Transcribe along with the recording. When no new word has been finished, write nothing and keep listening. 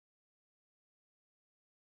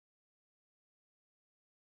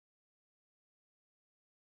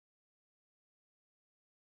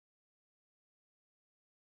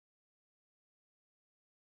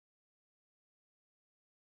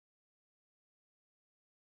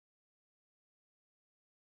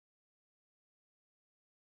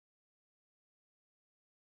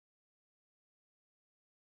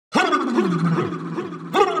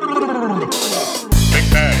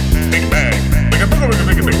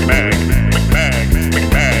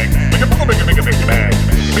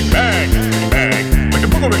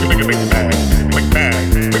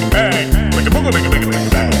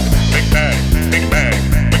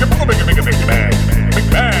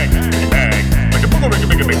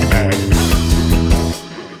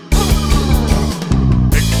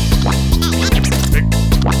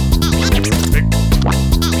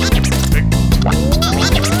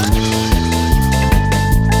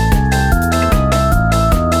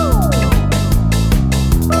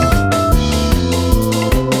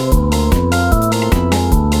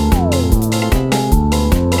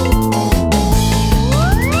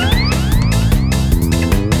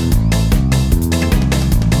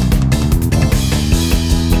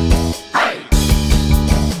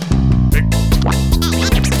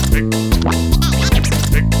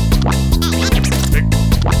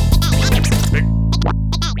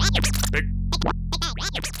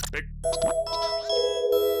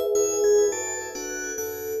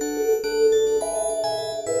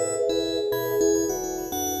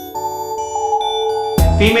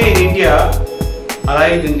PIME in India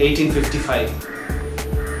arrived in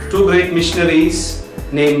 1855. Two great missionaries,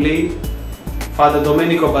 namely Father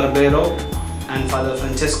Domenico Barbero and Father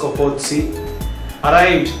Francesco Pozzi,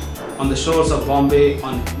 arrived on the shores of Bombay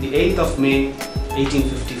on the 8th of May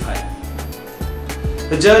 1855.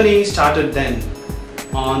 The journey started then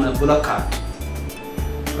on a bullock cart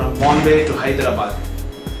from Bombay to Hyderabad.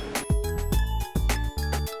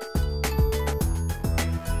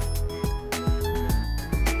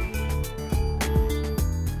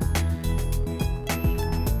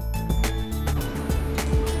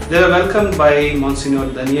 They were welcomed by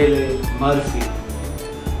Monsignor Daniele Murphy,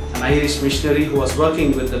 an Irish missionary who was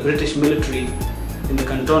working with the British military in the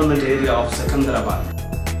cantonment area of Secunderabad.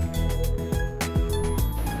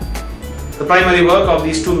 The primary work of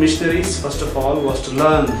these two missionaries, first of all, was to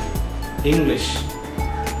learn English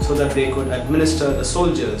so that they could administer the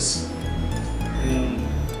soldiers in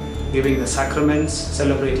giving the sacraments,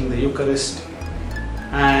 celebrating the Eucharist,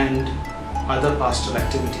 and other pastoral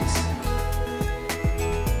activities.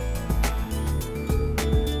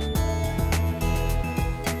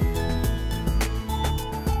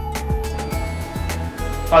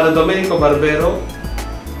 Father Domenico Barbero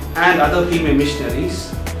and other PIME missionaries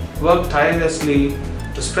worked tirelessly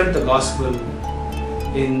to spread the gospel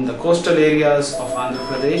in the coastal areas of Andhra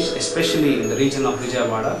Pradesh, especially in the region of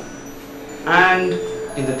Vijayawada and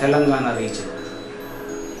in the Telangana region.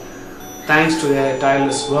 Thanks to their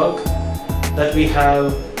tireless work, that we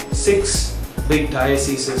have 6 big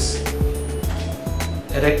dioceses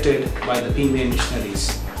erected by the PIME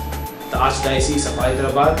missionaries. The Archdiocese of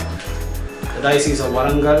Hyderabad, the Diocese of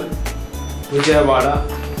Warangal, Vijayawada,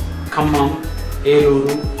 Khammam,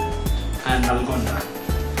 Eluru and Nalgonda.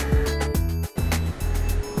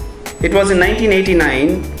 It was in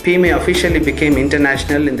 1989 PIME officially became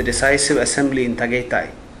international in the decisive assembly in Tagaytay.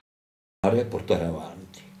 Portare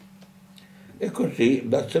avanti. E così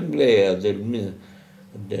l'assemblea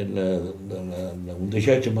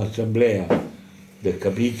dell'11ª assemblea del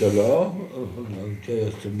capitolo,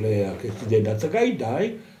 l'assemblea che si tiene a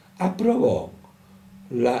Tagaytay, approvò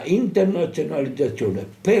la internazionalizzazione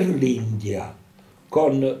per l'India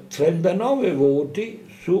con 39 voti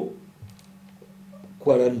su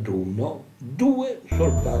 41, 2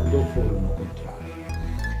 soltanto furono contrari.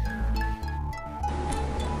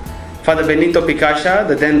 Father Benito Picascia,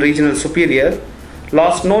 the then regional superior,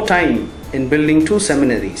 lost no time in building 2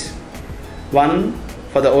 seminaries. One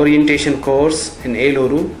for the orientation course in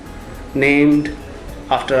Eluru, named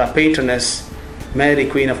after our patroness Mary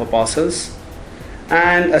Queen of Apostles,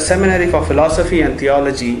 and a seminary for philosophy and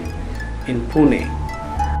theology in Pune.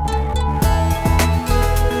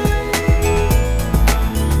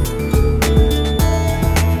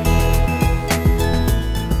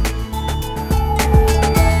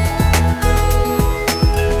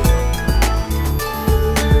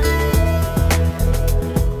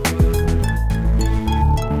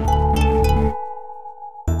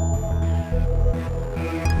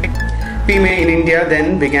 PIME in India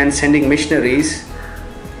then began sending missionaries.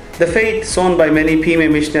 The faith sown by many PIME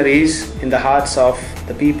missionaries in the hearts of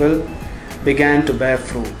the people began to bear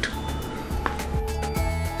fruit.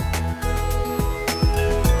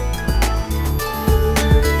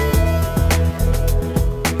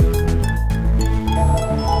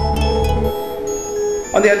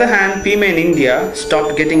 On the other hand, PIME in India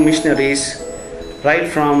stopped getting missionaries right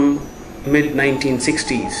from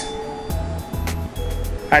mid-1960s.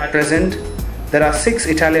 At present, there are 6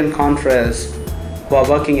 Italian confreres who are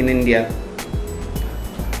working in India.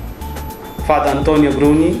 Father Antonio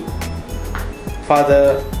Bruni,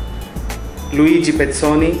 Father Luigi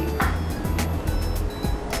Pezzoni,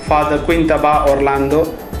 Father Quintaba Orlando,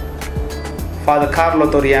 Father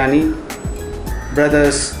Carlo Toriani,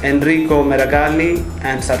 Brothers Enrico Meragalli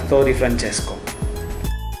and Sartori Francesco.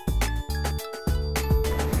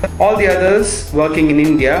 All the others working in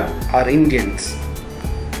India are Indians,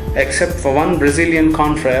 except for one Brazilian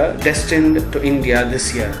confrere destined to India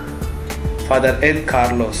this year, Father Ed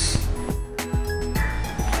Carlos.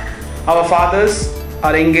 Our fathers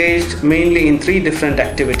are engaged mainly in 3 different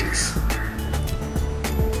activities.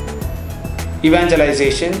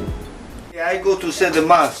 Evangelization. I go to say the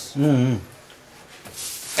Mass.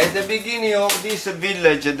 At the beginning of this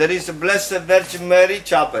village, there is a Blessed Virgin Mary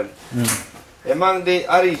Chapel among the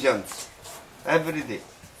Arians every day.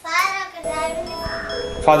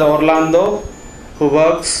 Father Orlando, who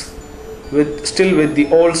works still with the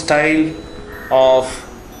old style of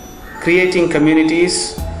creating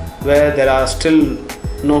communities where there are still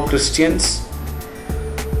no Christians.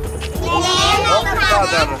 Of the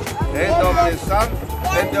Father, and of the Son,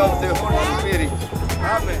 and of the Holy Spirit.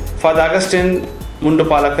 Amen. Father Augustine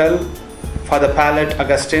Mundupalakal, Father Palet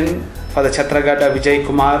Augustine, Father Chatragada Vijay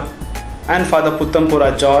Kumar, and Father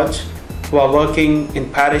Puttampura George, who are working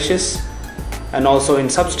in parishes and also in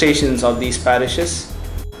substations of these parishes.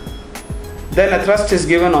 Then a thrust is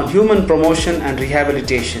given on human promotion and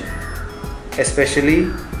rehabilitation, especially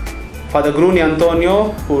Father Gruni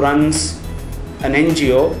Antonio, who runs an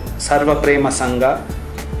NGO, Sarva Prema Sangha,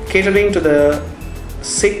 catering to the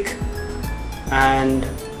sick and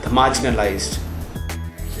the marginalized.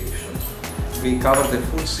 We cover the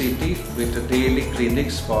full city with the daily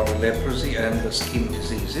clinics for leprosy and the skin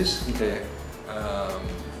diseases in the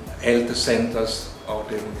health centers of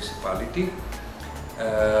the municipality.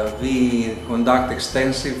 We conduct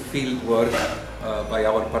extensive field work by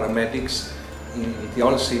our paramedics in the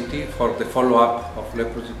whole city for the follow-up of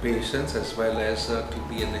leprosy patients as well as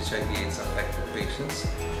TB and HIV/AIDS affected patients.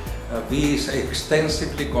 We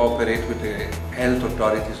extensively cooperate with the health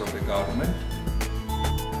authorities of the government.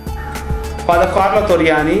 Father Carlo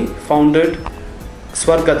Toriani founded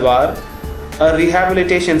Swargadwar, a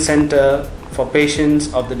rehabilitation center for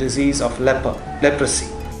patients of the disease of leprosy.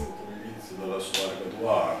 Dalla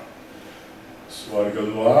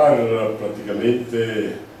Swargadwar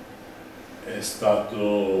praticamente è stato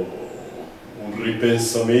un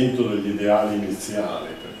ripensamento degli ideali iniziali,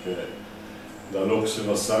 perché da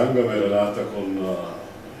Loxeva Sangha era nata con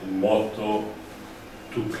il motto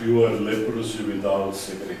To cure leprosy without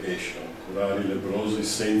segregation, curare i leprosi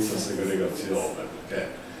senza segregazione, perché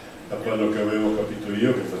da quello che avevo capito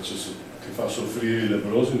io che fa soffrire i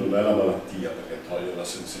leprosi non è la malattia, perché toglie la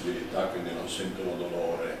sensibilità, quindi non sentono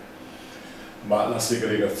dolore, ma la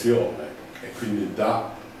segregazione, e quindi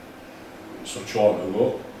da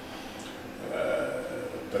sociologo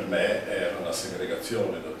per me era una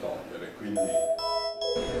segregazione da togliere. Quindi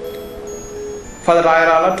Father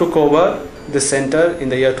Rayarala took over this center in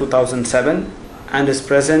the year 2007 and is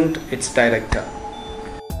present its director.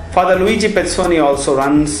 Father Luigi Pezzoni also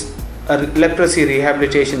runs a leprosy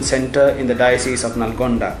rehabilitation center in the Diocese of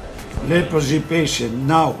Nalgonda. Leprosy patient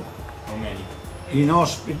now in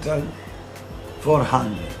hospital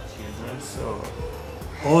 400. So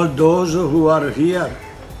all those who are here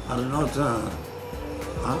are not,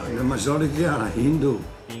 the majority are Hindu.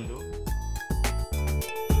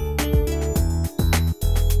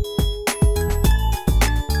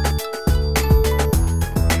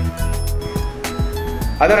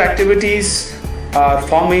 Other activities are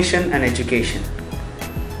formation and education.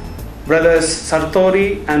 Brothers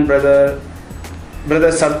Sartori and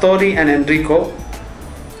Enrico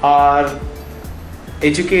are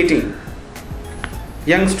educating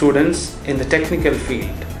young students in the technical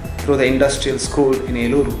field through the industrial school in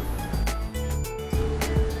Eluru.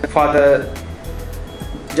 Father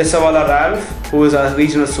Jasavala Ralph, who is our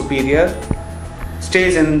regional superior,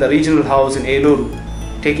 stays in the regional house in Eluru,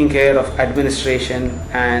 taking care of administration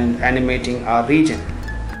and animating our region.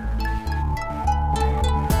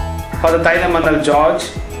 Father Tailamanal George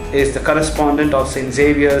is the correspondent of St.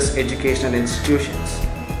 Xavier's Educational Institutions.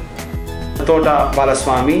 Tota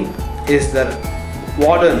Balaswamy is the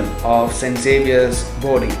warden of St. Xavier's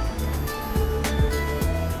boarding.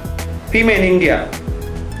 PIME in India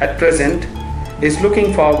at present is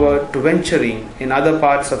looking forward to venturing in other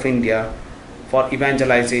parts of India for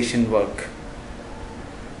evangelization work.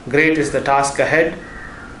 Great is the task ahead.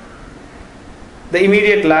 The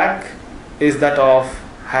immediate lack is that of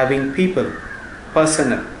having people,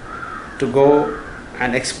 personnel, to go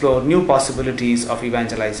and explore new possibilities of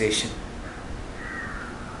evangelization.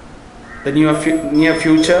 The near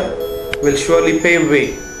future will surely pave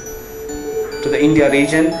way to the India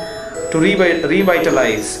region to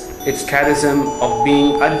revitalize its charism of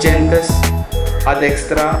being ad gentes, ad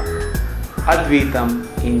extra, ad vitam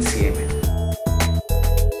insieme.